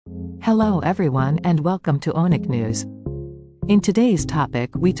Hello everyone and welcome to OHNICKNEWS. In today's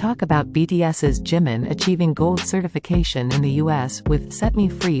topic we talk about BTS's Jimin achieving gold certification in the US with Set Me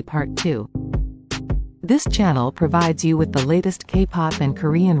Free Part 2. This channel provides you with the latest K-pop and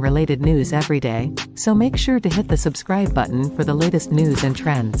Korean related news every day, so make sure to hit the subscribe button for the latest news and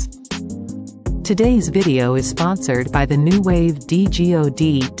trends. Today's video is sponsored by the new wave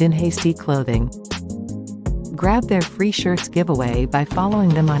Pt.2 clothing. Grab their free shirts giveaway by following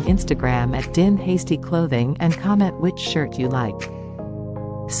them on Instagram at @clothing and comment which shirt you like.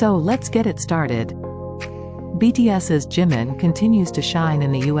 So let's get it started. BTS's Jimin continues to shine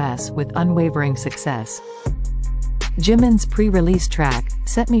in the US with unwavering success. Jimin's pre-release track,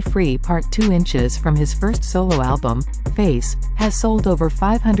 Set Me Free Part 2 inches from his first solo album, Face, has sold over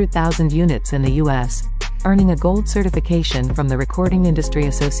 500,000 units in the US, earning a gold certification from the Recording Industry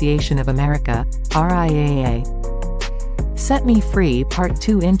Association of America, RIAA. Set Me Free Part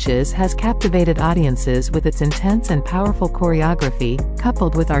 2 inches has captivated audiences with its intense and powerful choreography,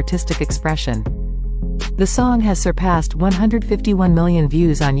 coupled with artistic expression. The song has surpassed 151 million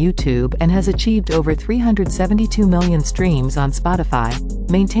views on YouTube and has achieved over 372 million streams on Spotify,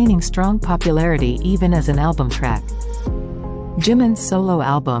 maintaining strong popularity even as an album track. Jimin's solo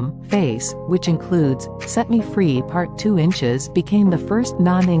album, Face, which includes Set Me Free Part 2 inches, became the first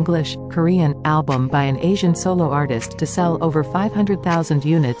non-English, Korean, album by an Asian solo artist to sell over 500,000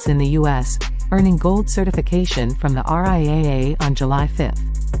 units in the US, earning gold certification from the RIAA on July 5.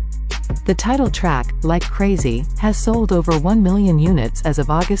 The title track, Like Crazy, has sold over 1 million units as of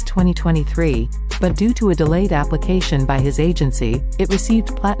August 2023, but due to a delayed application by his agency, it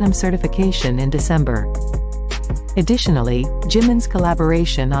received platinum certification in December. Additionally, Jimin's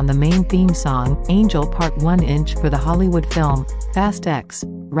collaboration on the main theme song, Angel Part 1 inch for the Hollywood film, Fast X,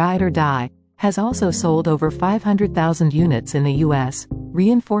 Ride or Die, has also sold over 500,000 units in the US,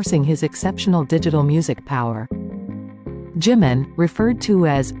 reinforcing his exceptional digital music power. Jimin, referred to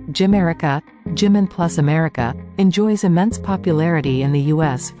as Jimerica, Jimin plus America, enjoys immense popularity in the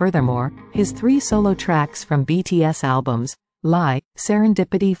US. Furthermore, his 3 solo tracks from BTS albums, Lie,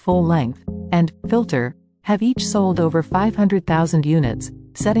 Serendipity Full Length, and Filter, have each sold over 500,000 units,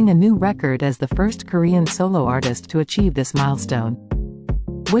 setting a new record as the first Korean solo artist to achieve this milestone.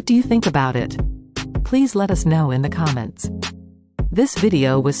 What do you think about it? Please let us know in the comments. This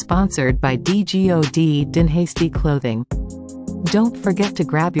video was sponsored by Pt.2 clothing. Don't forget to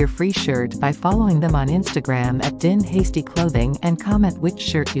grab your free shirt by following them on Instagram at @clothing and comment which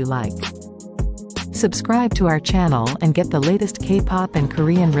shirt you like. Subscribe to our channel and get the latest K-pop and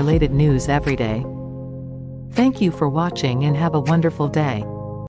Korean related news every day. Thank you for watching and have a wonderful day.